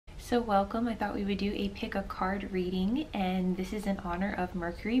So welcome. I thought we would do a pick a card reading, and this is in honor of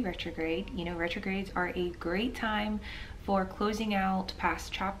Mercury retrograde. You know, retrogrades are a great time for closing out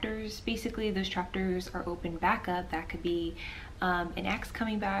past chapters. Basically, those chapters are open back up. That could be an ex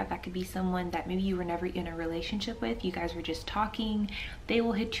coming back. That could be someone that maybe you were never in a relationship with. You guys were just talking. They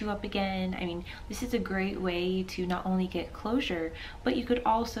will hit you up again. I mean, this is a great way to not only get closure, but you could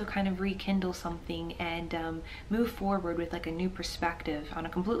also kind of rekindle something and move forward with like a new perspective on a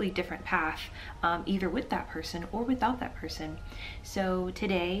completely different path, either with that person or without that person. So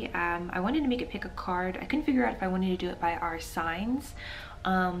today, I wanted to make it pick a card. I couldn't figure out if I wanted to do it by our signs.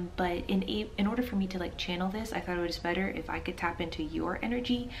 But in order for me to like channel this, I thought it was better if I could tap into your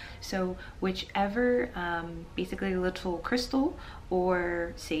energy. So whichever basically little crystal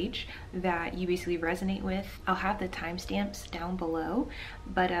or sage that you basically resonate with, I'll have the timestamps down below.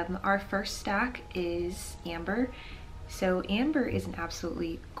 But our first stack is amber. So amber is an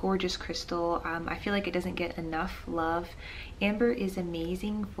absolutely gorgeous crystal. I feel like it doesn't get enough love. Amber is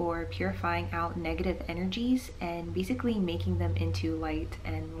amazing for purifying out negative energies and basically making them into light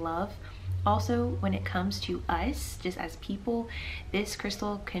and love. Also, when it comes to us, just as people, this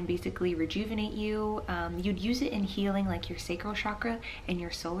crystal can basically rejuvenate you. You'd use it in healing like your sacral chakra and your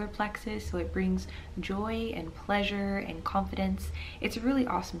solar plexus, so it brings joy and pleasure and confidence. It's a really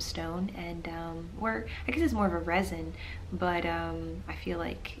awesome stone, and I guess it's more of a resin, but I feel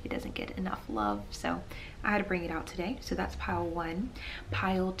like it doesn't get enough love, so I had to bring it out today. So that's pile one.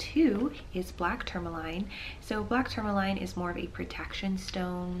 Pile two is black tourmaline. So black tourmaline is more of a protection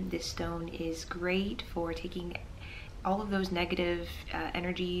stone. This stone is great for taking all of those negative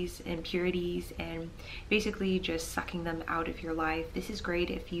energies, impurities, and basically just sucking them out of your life. This is great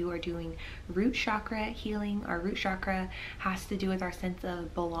if you are doing root chakra healing. Our root chakra has to do with our sense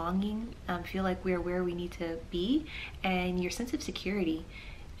of belonging, feel like we're where we need to be, and your sense of security.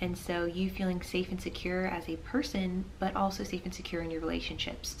 And so you feeling safe and secure as a person, but also safe and secure in your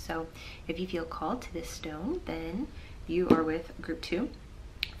relationships. So if you feel called to this stone, then you are with group two.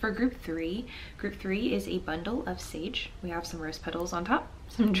 For group three is a bundle of sage. We have some rose petals on top,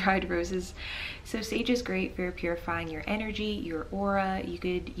 some dried roses. So sage is great for purifying your energy, your aura. You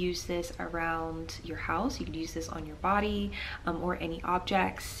could use this around your house. You could use this on your body or any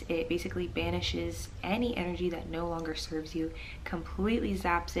objects. It basically banishes any energy that no longer serves you, completely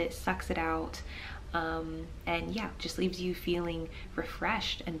zaps it, sucks it out. And yeah, just leaves you feeling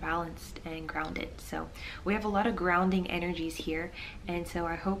refreshed and balanced and grounded. So we have a lot of grounding energies here, and so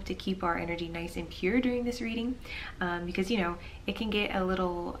I hope to keep our energy nice and pure during this reading, because you know it can get a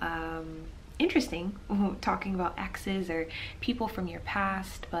little interesting talking about exes or people from your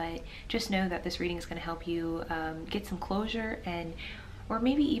past, but just know that this reading is going to help you get some closure, and or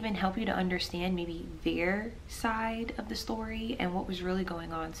maybe even help you to understand maybe their side of the story and what was really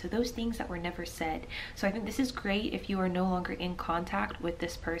going on. So those things that were never said. So I think this is great if you are no longer in contact with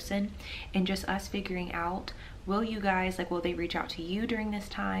this person, and just us figuring out, will you guys, like, will they reach out to you during this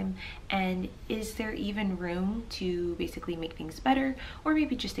time? And is there even room to basically make things better, or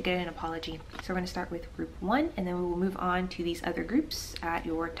maybe just to get an apology? So we're going to start with group one, and then we will move on to these other groups at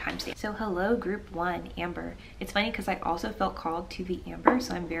your timestamp. So hello, group one, amber. It's funny because I also felt called to the amber,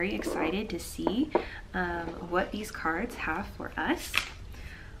 so I'm very excited to see what these cards have for us.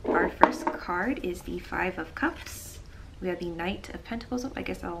 Our first card is the Five of Cups. We have the Knight of Pentacles. Oh, I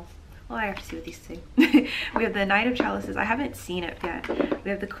guess well, I have to see what these say. We have the Knight of Chalices. I haven't seen it yet. We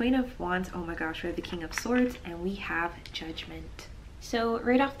have the Queen of Wands. Oh my gosh, we have the King of Swords, and we have Judgment. So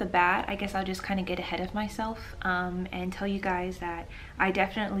right off the bat, I guess I'll just kind of get ahead of myself and tell you guys that I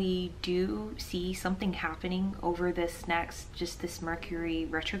definitely do see something happening over this this Mercury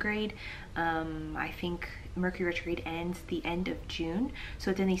retrograde. I think Mercury retrograde ends the end of June,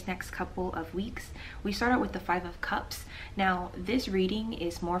 so within these next couple of weeks. We start out with the Five of Cups. Now this reading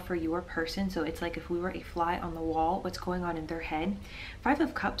is more for your person, so it's like if we were a fly on the wall, what's going on in their head. Five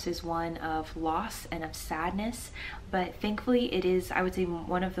of Cups is one of loss and of sadness, but thankfully it is, I would say,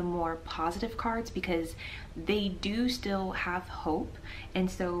 one of the more positive cards because they do still have hope. And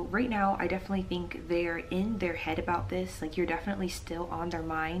so right now I definitely think they're in their head about this. Like, you're definitely still on their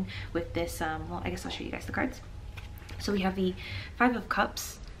mind with this. Well, I guess I'll show you guys the cards. So we have the Five of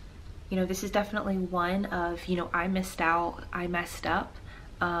Cups. You know, this is definitely one of, you know, I missed out, I messed up.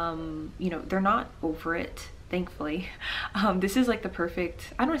 You know, they're not over it, thankfully. This is like the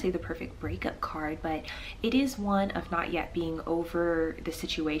perfect, I don't want to say the perfect breakup card, but it is one of not yet being over the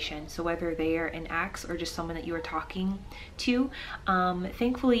situation. So whether they are an ex or just someone that you are talking to,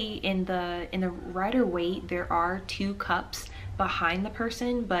 thankfully in the Rider-Waite there are two cups behind the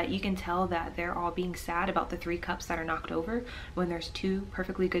person, but you can tell that they're all being sad about the 3 cups that are knocked over when there's 2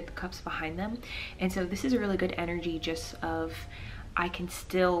 perfectly good cups behind them. And so this is a really good energy just of, I can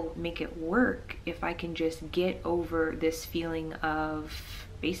still make it work if I can just get over this feeling of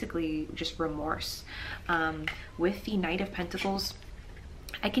basically just remorse. With the Knight of Pentacles,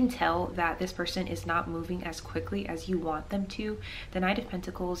 I can tell that this person is not moving as quickly as you want them to. The Knight of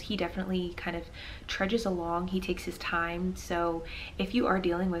Pentacles, he definitely kind of trudges along. He takes his time. So if you are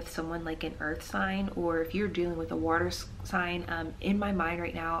dealing with someone like an earth sign, or if you're dealing with a water sign, in my mind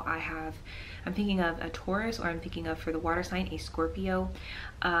right now, I'm thinking of a Taurus, or I'm thinking of, for the water sign, a Scorpio.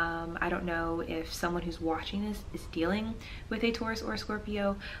 I don't know if someone who's watching this is dealing with a Taurus or a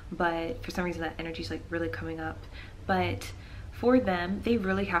Scorpio, but for some reason that energy is like really coming up. But for them, they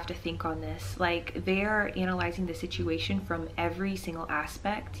really have to think on this. Like, they are analyzing the situation from every single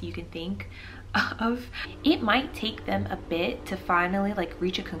aspect you can think of. It might take them a bit to finally like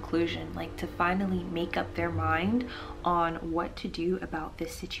reach a conclusion, like to finally make up their mind on what to do about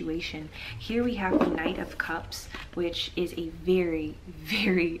this situation. Here we have the Knight of Cups, which is a very,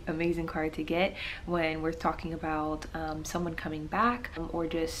 very amazing card to get when we're talking about someone coming back, or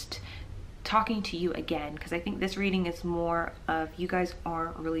just talking to you again, because I think this reading is more of, you guys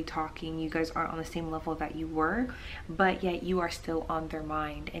aren't really talking, you guys aren't on the same level that you were, but yet you are still on their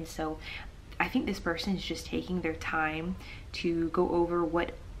mind. And so I think this person is just taking their time to go over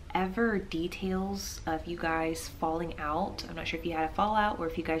whatever details of you guys falling out. I'm not sure if you had a fallout or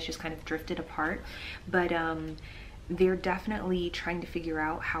if you guys just kind of drifted apart, but they're definitely trying to figure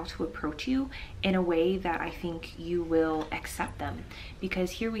out how to approach you in a way that I think you will accept them.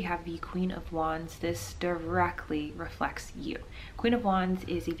 Because here we have the Queen of Wands. This directly reflects you. Queen of Wands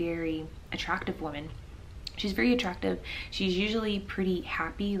is a very attractive woman. She's very attractive. She's usually pretty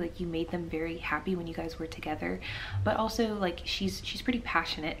happy, like you made them very happy when you guys were together, but also like she's pretty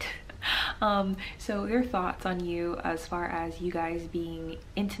passionate. So their thoughts on you as far as you guys being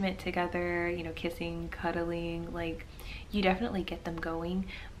intimate together, you know, kissing, cuddling, like you definitely get them going.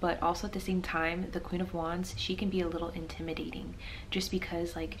 But also at the same time, the Queen of Wands, she can be a little intimidating, just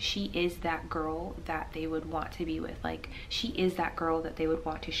because like she is that girl that they would want to be with. Like she is that girl that they would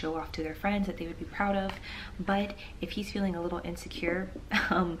want to show off to their friends, that they would be proud of. But if he's feeling a little insecure,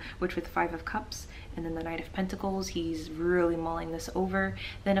 which with 5 of Cups and then the Knight of Pentacles, he's really mulling this over,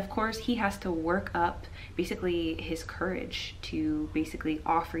 then of course he has to work up basically his courage to basically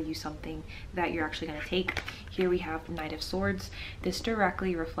offer you something that you're actually going to take. Here we have Knight of Swords. This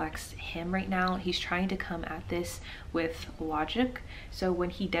directly reflects him right now. He's trying to come at this with logic. So when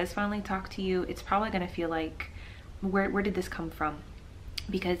he does finally talk to you, it's probably going to feel like, where did this come from?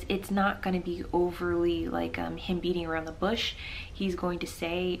 Because it's not going to be overly like him beating around the bush. He's going to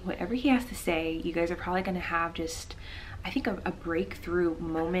say whatever he has to say. You guys are probably going to have just, I think, a breakthrough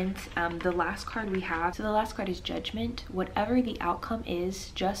moment. The last card we have, so the last card is Judgment. Whatever the outcome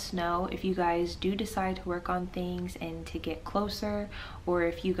is, just know if you guys do decide to work on things and to get closer, or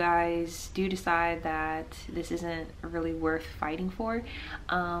if you guys do decide that this isn't really worth fighting for,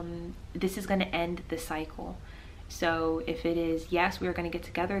 this is going to end the cycle. So if it is, yes, we are going to get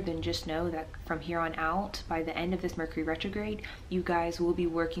together, then just know that from here on out, by the end of this Mercury retrograde, you guys will be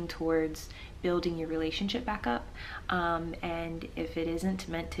working towards building your relationship back up. And if it isn't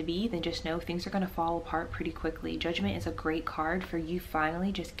meant to be, then just know things are going to fall apart pretty quickly. Judgment is a great card for you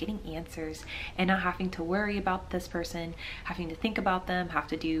finally just getting answers and not having to worry about this person, having to think about them, have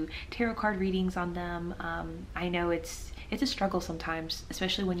to do tarot card readings on them. I know it's a struggle sometimes,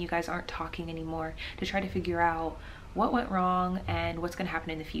 especially when you guys aren't talking anymore, to try to figure out what went wrong and what's going to happen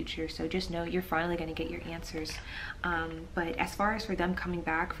in the future. So just know you're finally going to get your answers. But as far as for them coming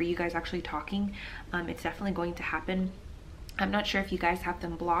back, for you guys actually talking, it's definitely going to happen. I'm not sure if you guys have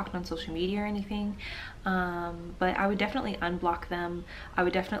them blocked on social media or anything, but I would definitely unblock them. I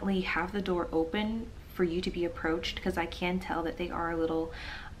would definitely have the door open for you to be approached, because I can tell that they are a little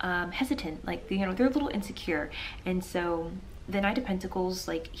hesitant, like, you know, they're a little insecure. And so the Knight of Pentacles,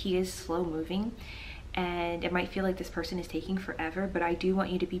 like, he is slow moving, and it might feel like this person is taking forever, but I do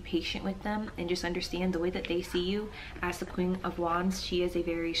want you to be patient with them and just understand the way that they see you as the Queen of Wands. She is a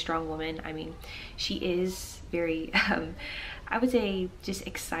very strong woman. I mean, she is very I would say just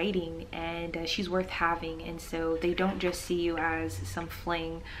exciting, and she's worth having. And so they don't just see you as some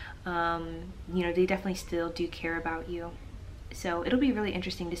fling. You know, they definitely still do care about you. So it'll be really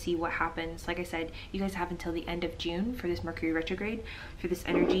interesting to see what happens. Like I said, you guys have until the end of June for this Mercury retrograde, for this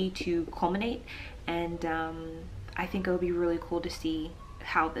energy to culminate. And I think it'll be really cool to see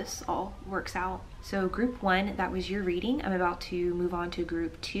how this all works out. So group 1, that was your reading. I'm about to move on to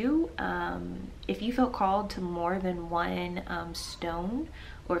group 2. If you felt called to more than one stone,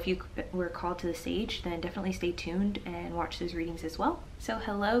 or if you were called to the sage, then definitely stay tuned and watch those readings as well. So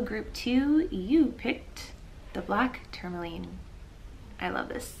hello group 2, you picked the black tourmaline. I love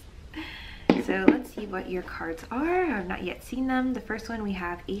this. So let's see what your cards are. I've not yet seen them. The first one, we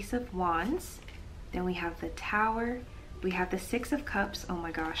have Ace of Wands, then we have the Tower, we have the Six of Cups, oh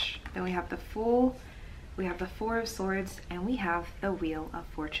my gosh, then we have the Fool, we have the Four of Swords, and we have the Wheel of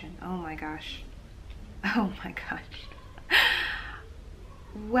Fortune. Oh my gosh. Oh my gosh.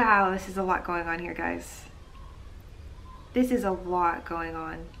 Wow, this is a lot going on here, guys. This is a lot going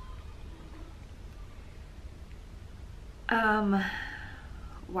on.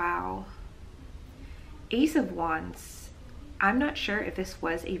 Wow. Ace of Wands. I'm not sure if this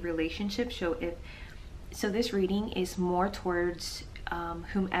was a relationship. So this reading is more towards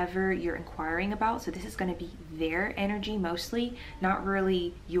whomever you're inquiring about. So this is going to be their energy mostly, not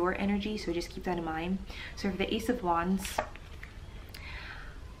really your energy. So just keep that in mind. So for the Ace of Wands,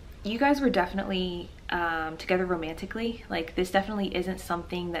 you guys were definitely together romantically. Like, this definitely isn't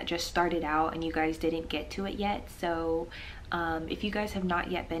something that just started out and you guys didn't get to it yet. So if you guys have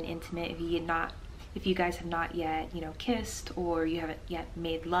not yet been intimate, if you guys have not yet, you know, kissed, or you haven't yet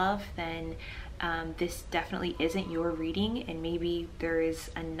made love, then this definitely isn't your reading, and maybe there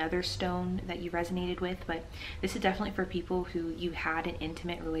is another stone that you resonated with, but this is definitely for people who you had an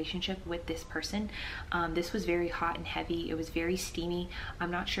intimate relationship with this person. This was very hot and heavy. It was very steamy.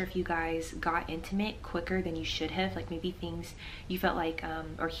 I'm not sure if you guys got intimate quicker than you should have. Like, maybe things you felt like,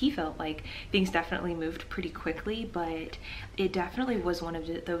 or he felt like things definitely moved pretty quickly, but it definitely was one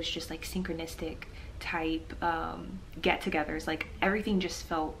of those just like synchronistic type get-togethers. Like, everything just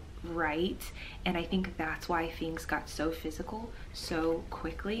felt right, and I think that's why things got so physical so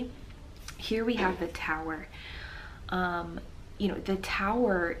quickly. Here we have the Tower. You know, the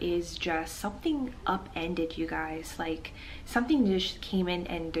Tower is just something upended, you guys. Like, something just came in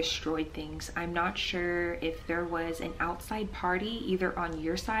and destroyed things. I'm not sure if there was an outside party either on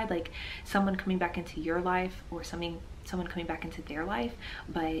your side, like someone coming back into your life, or someone coming back into their life,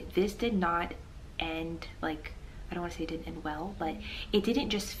 but this did not end, like, I don't want to say it didn't end well, but it didn't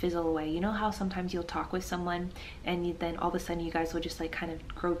just fizzle away. You know how sometimes you'll talk with someone and then all of a sudden you guys will just like kind of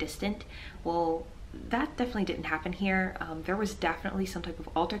grow distant? Well, that definitely didn't happen here. There was definitely some type of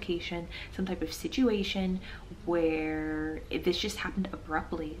altercation, some type of situation where this just happened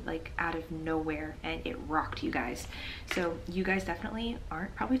abruptly, like out of nowhere, and it rocked you guys. So you guys definitely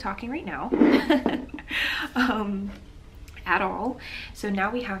aren't probably talking right now. At all. So now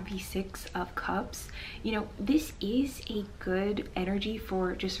we have the Six of Cups. You know, this is a good energy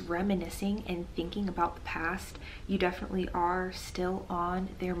for just reminiscing and thinking about the past. You definitely are still on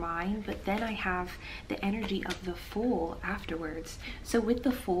their mind, but then I have the energy of the Fool afterwards. So with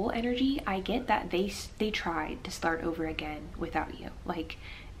the Fool energy, I get that they tried to start over again without you. Like,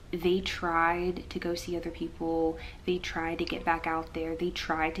 they tried to go see other people, they tried to get back out there, they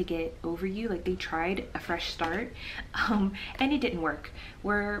tried to get over you, like they tried a fresh start, and it didn't work.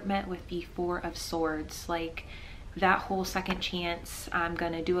 We're met with the Four of Swords, like that whole second chance, I'm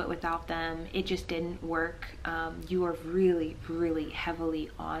gonna do it without them, it just didn't work. You are really, really heavily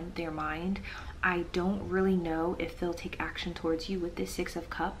on their mind. I don't really know if they'll take action towards you with this Six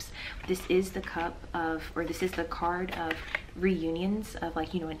of Cups. This is the cup of, or this is the card of reunions, of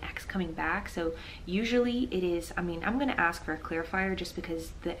like, you know, an ex coming back. So usually it is, I mean, I'm gonna ask for a clarifier just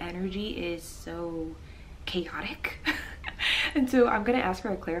because the energy is so chaotic. And so I'm gonna ask for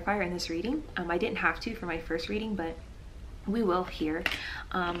a clarifier in this reading. I didn't have to for my first reading, but we will here.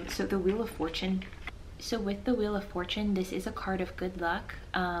 So the Wheel of Fortune. So with the Wheel of Fortune, this is a card of good luck,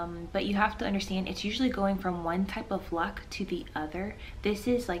 but you have to understand it's usually going from one type of luck to the other. This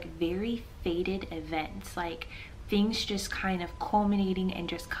is like very fated events, like things just kind of culminating and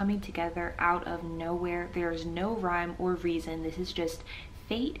just coming together out of nowhere. There's no rhyme or reason. This is just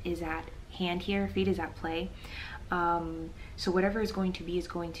fate is at hand here. Fate is at play. So whatever is going to be is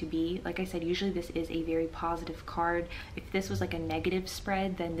going to be. Like I said, usually this is a very positive card. If this was like a negative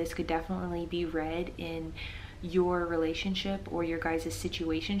spread, then this could definitely be read in your relationship or your guys'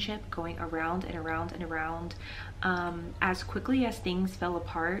 situationship going around and around and around. As quickly as things fell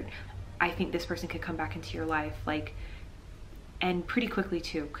apart, I think this person could come back into your life, like, and pretty quickly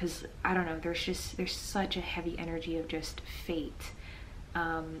too, because I don't know, there's such a heavy energy of just fate.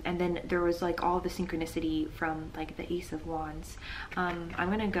 And then there was like all the synchronicity from like the Ace of Wands. I'm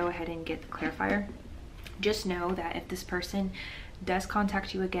gonna go ahead and get the clarifier. Just know that if this person does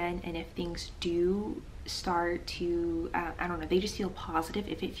contact you again, and if things do start to I don't know, they just feel positive,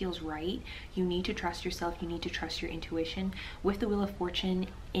 if it feels right, you need to trust yourself, you need to trust your intuition. With the Wheel of Fortune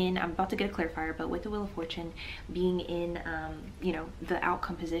in, I'm about to get a clarifier, but with the Wheel of Fortune being in you know, the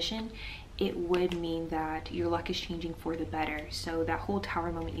outcome position, it would mean that your luck is changing for the better. So that whole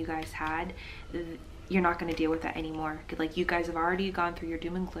Tower moment you guys had, you're not going to deal with that anymore. Like, you guys have already gone through your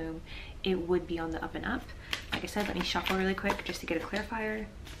doom and gloom. It would be on the up and up. Like I said, let me shuffle really quick just to get a clarifier.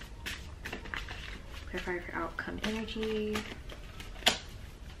 Clarifier for outcome energy.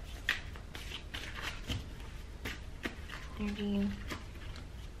 Energy.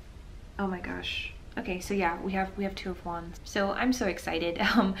 Oh my gosh. Okay, so yeah, we have Two of Wands. So I'm so excited.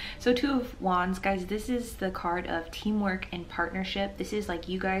 So Two of Wands, guys, this is the card of teamwork and partnership. This is like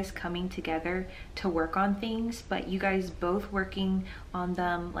you guys coming together to work on things, but you guys both working on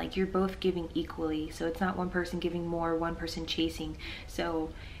them, like you're both giving equally. So it's not one person giving more, one person chasing.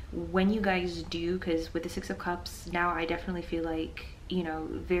 So when you guys do, because with the Six of Cups, now I definitely feel like, you know,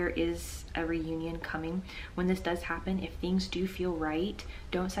 there is a reunion coming. When this does happen, if things do feel right,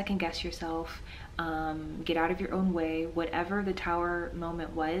 don't second guess yourself. Get out of your own way. Whatever the Tower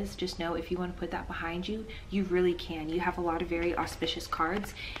moment was, just know if you want to put that behind you, you really can. You have a lot of very auspicious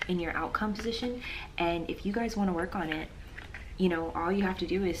cards in your outcome position, and if you guys want to work on it, you know, all you have to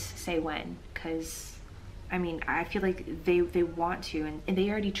do is say when, because I mean, I feel like they want to, and they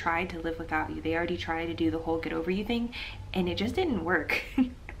already tried to live without you. They already tried to do the whole get over you thing, and it just didn't work.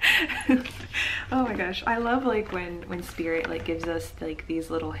 Oh my gosh, I love like when spirit like gives us like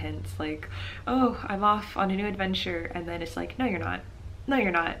these little hints, like, oh, I'm off on a new adventure, and then it's like, no you're not, no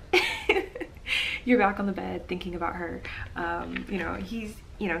you're not. You're back on the bed thinking about her. You know, he's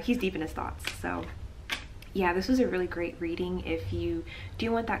deep in his thoughts. So yeah, this was a really great reading. If you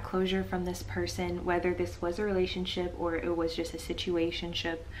do want that closure from this person, whether this was a relationship or it was just a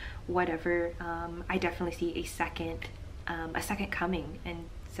situationship, whatever, I definitely see a second coming. And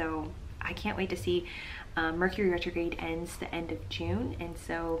so I can't wait to see. Mercury retrograde ends the end of June, and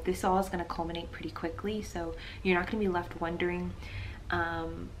so this all is going to culminate pretty quickly, so you're not going to be left wondering.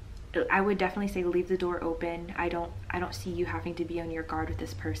 I would definitely say leave the door open. I don't see you having to be on your guard with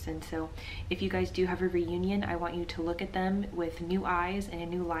this person. So if you guys do have a reunion, I want you to look at them with new eyes and a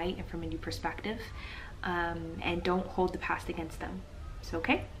new light and from a new perspective, and don't hold the past against them. So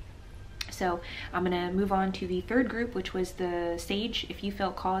okay, so I'm gonna move on to the third group, which was the Sage. If you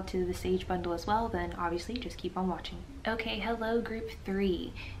felt called to the Sage bundle as well, then obviously just keep on watching. Okay, hello group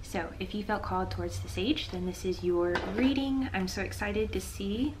 3. So if you felt called towards the Sage, then this is your reading. I'm so excited to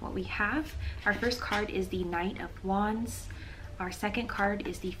see what we have. Our first card is the Knight of Wands. Our second card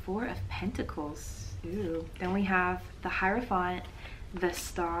is the Four of Pentacles. Ooh. Then we have the Hierophant, the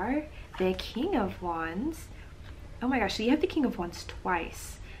Star, the King of Wands. Oh my gosh, so you have the King of Wands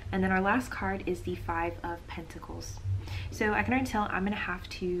twice. And then our last card is the Five of Pentacles. So I can already tell I'm gonna have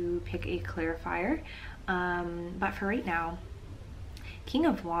to pick a clarifier. But for right now, King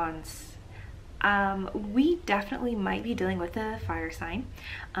of Wands, we definitely might be dealing with a fire sign,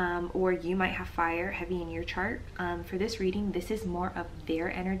 or you might have fire heavy in your chart. For this reading, this is more of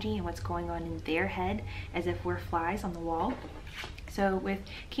their energy and what's going on in their head, as if we're flies on the wall. So with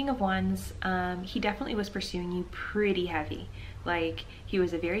King of Wands, he definitely was pursuing you pretty heavy. Like, he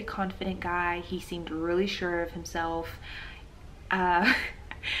was a very confident guy. He seemed really sure of himself.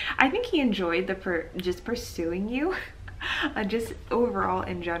 I think he enjoyed the just pursuing you, just overall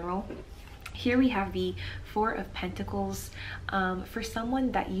in general. Here we have the Four of Pentacles. For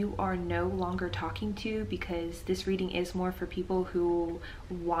someone that you are no longer talking to, because this reading is more for people who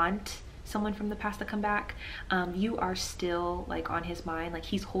want someone from the past to come back, you are still like on his mind, like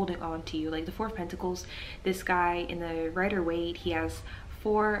he's holding on to you. Like the Four of Pentacles, this guy in the Rider-Waite, he has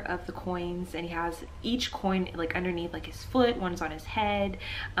 4 of the coins, and he has each coin like underneath like his foot, one's on his head.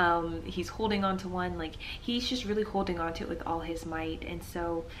 He's holding on to one, like he's just really holding on to it with all his might. And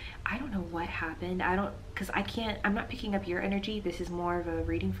so I don't know what happened. I'm not picking up your energy. This is more of a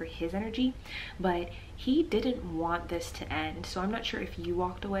reading for his energy, but he didn't want this to end. So I'm not sure if you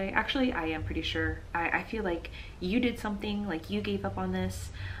walked away. Actually, I am pretty sure. I feel like you did something, like you gave up on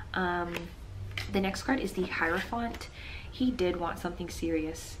this. The next card is the Hierophant. He did want something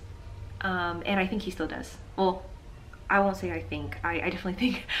serious, and I think he still does. Well, I won't say I think. I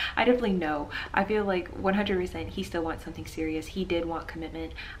definitely know. I feel like 100% he still wants something serious. He did want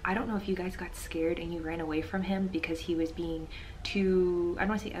commitment. I don't know if you guys got scared and you ran away from him because he was being too, I don't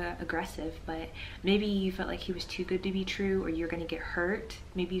want to say aggressive, but maybe you felt like he was too good to be true, or you're going to get hurt.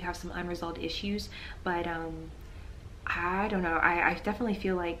 Maybe you have some unresolved issues, but I don't know. I definitely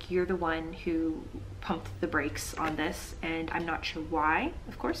feel like you're the one who pumped the brakes on this, and I'm not sure why,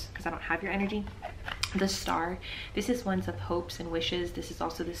 of course, because I don't have your energy. The star, this is ones of hopes and wishes. This is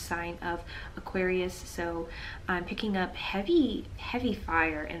also the sign of Aquarius, so I'm picking up heavy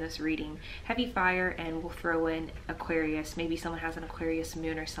fire in this reading. Heavy fire, and we'll throw in Aquarius. Maybe someone has an Aquarius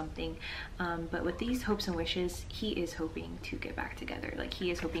moon or something, but with these hopes and wishes, he is hoping to get back together. Like,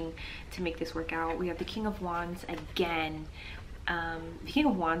 he is hoping to make this work out. We have the King of Wands again. The King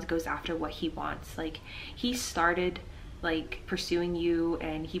of Wands goes after what he wants. Like, he started like pursuing you,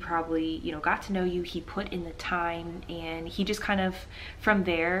 and he probably, you know, got to know you, he put in the time, and he just kind of from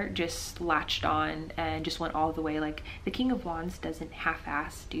there just latched on and just went all the way. Like, the King of Wands doesn't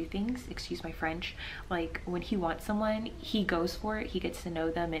half-ass do things, excuse my French. Like, when he wants someone, he goes for it, he gets to know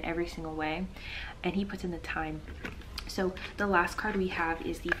them in every single way, and he puts in the time. So the last card we have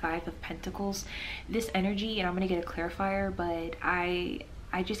is the Five of Pentacles. This energy, and I'm gonna get a clarifier, but I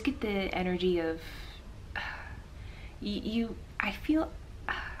just get the energy of I feel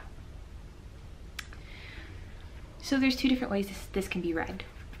so there's two different ways this can be read.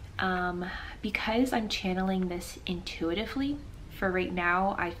 Because I'm channeling this intuitively for right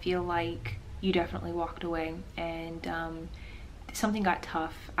now, I feel like you definitely walked away, and something got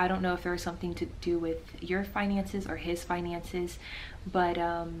tough. I don't know if there was something to do with your finances or his finances, but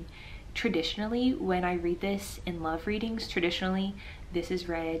traditionally, when I read this in love readings, traditionally this is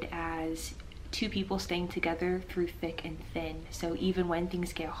read as two people staying together through thick and thin. So even when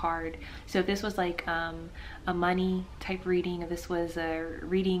things get hard. So if this was like a money type reading, if this was a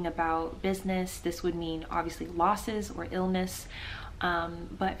reading about business, this would mean obviously losses or illness.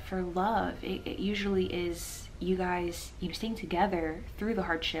 But for love, it usually is you guys, you know, staying together through the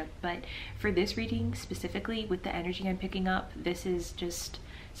hardship. But for this reading specifically, with the energy I'm picking up, this is just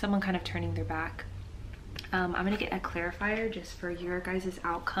someone kind of turning their back. I'm gonna get a clarifier just for your guys'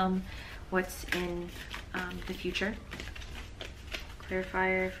 outcome, what's in the future.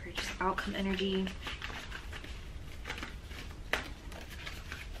 Clarifier for just outcome energy.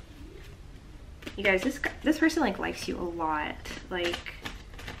 You guys, this person like likes you a lot, like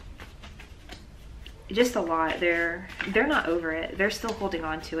just a lot. They're not over it. They're still holding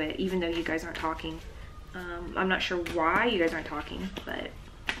on to it, even though you guys aren't talking. I'm not sure why you guys aren't talking, but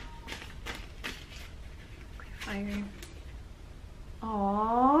clarifier.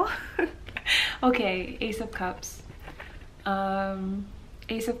 Aww. Okay, Ace of Cups.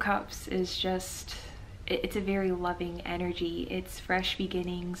 Ace of Cups is just, it's a very loving energy. It's fresh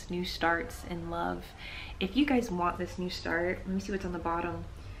beginnings, new starts in love. If you guys want this new start, let me see what's on the bottom.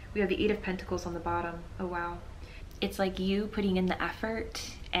 We have the Eight of Pentacles on the bottom. Oh wow. It's like you putting in the effort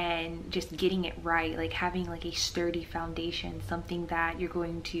and just getting it right, like having like a sturdy foundation, something that you're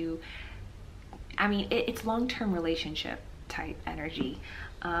going to, I mean, it's long-term relationship type energy.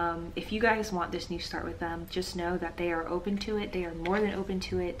 If you guys want this new start with them, just know that they are open to it. They are more than open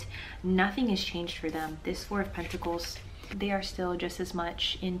to it. Nothing has changed for them. This Four of Pentacles, they are still just as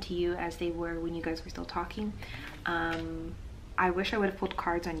much into you as they were when you guys were still talking. I wish I would have pulled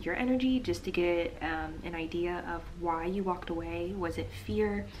cards on your energy just to get an idea of why you walked away. Was it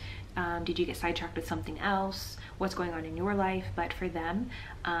fear? Did you get sidetracked with something else? What's going on in your life? But for them,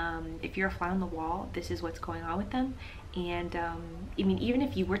 if you're a fly on the wall, this is what's going on with them. And I mean, even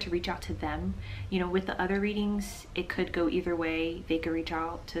if you were to reach out to them, you know, with the other readings, it could go either way. They could reach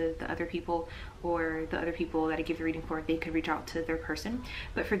out to the other people, or the other people that I give the reading for, they could reach out to their person.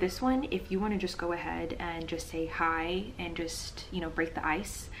 But for this one, if you want to just go ahead and just say hi and just, you know, break the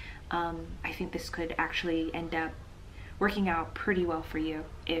ice, I think this could actually end up working out pretty well for you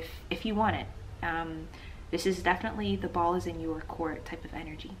if you want it. This is definitely the ball is in your court type of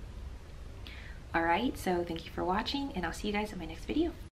energy. All right, so thank you for watching, and I'll see you guys in my next video.